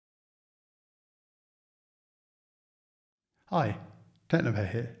Hi,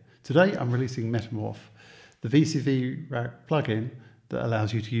 TechnoBear here. Today I'm releasing Meta Morph, the VCV Rack plugin that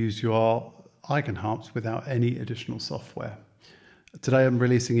allows you to use your Eigenharps without any additional software. Today I'm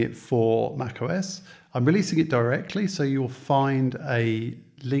releasing it for macOS. I'm releasing it directly, so you'll find a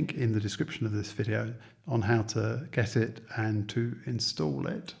link in the description of this video on how to get it and to install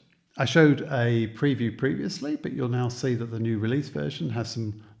it. I showed a preview previously, but you'll now see that the new release version has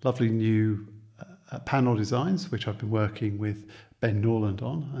some lovely new panel designs, which I've been working with Ben Norland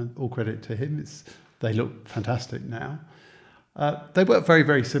on, and all credit to him. They look fantastic now. They work very,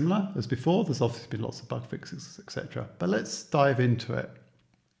 very similar as before. There's obviously been lots of bug fixes, etc. But let's dive into it.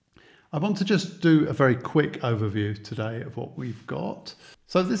 I want to just do a very quick overview today of what we've got.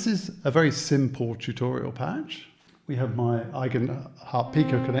 So this is a very simple tutorial patch. We have my Eigenharp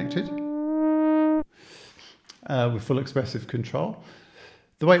Pico connected with full expressive control.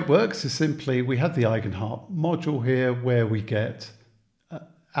 The way it works is simply we have the Eigenharp module here where we get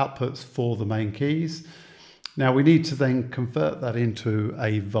outputs for the main keys. Now we need to then convert that into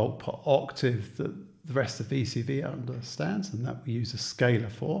a volt per octave that the rest of VCV understands, and that we use a scaler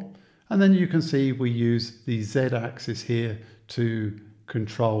for. And then you can see we use the Z-axis here to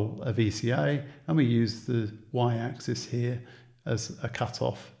control a VCA, and we use the Y-axis here as a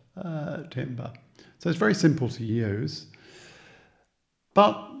cutoff timbre. So it's very simple to use.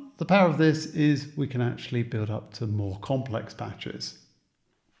 But the power of this is we can actually build up to more complex patches.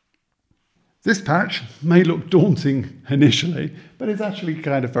 This patch may look daunting initially, but it's actually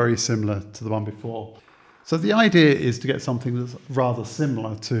kind of very similar to the one before. So the idea is to get something that's rather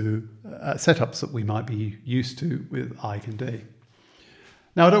similar to setups that we might be used to with EigenD.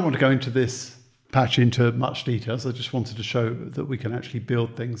 Now I don't want to go into this patch into much detail, so I just wanted to show that we can actually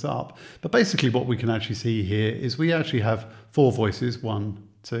build things up. But basically what we can actually see here is we actually have 4 voices, 1,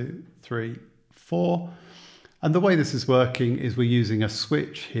 2, 3, 4. And the way this is working is we're using a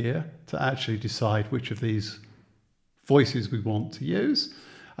switch here to actually decide which of these voices we want to use.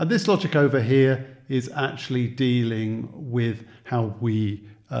 And this logic over here is actually dealing with how we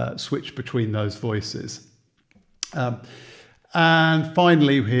switch between those voices. And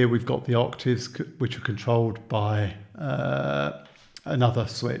finally here we've got the octaves, which are controlled by another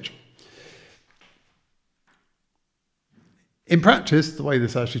switch. In practice, the way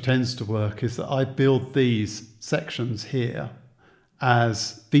this actually tends to work is that I build these sections here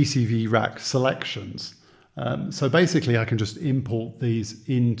as VCV Rack selections. So basically I can just import these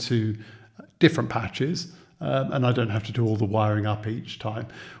into different patches, and I don't have to do all the wiring up each time,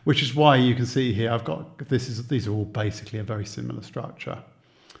 which is why you can see here I've got these are all basically a very similar structure.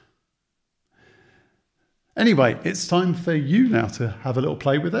 Anyway, it's time for you now to have a little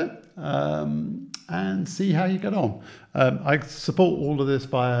play with it and see how you get on. I support all of this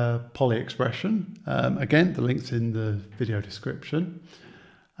via Poly Expression. Again, the link's in the video description.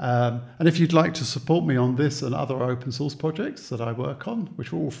 And if you'd like to support me on this and other open source projects that I work on,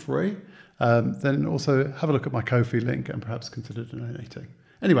 which are all free, then also have a look at my KoFI link and perhaps consider donating.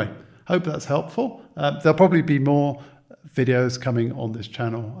 Anyway, hope that's helpful. There'll probably be more videos coming on this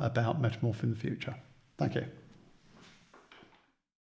channel about Meta Morph in the future. Thank you.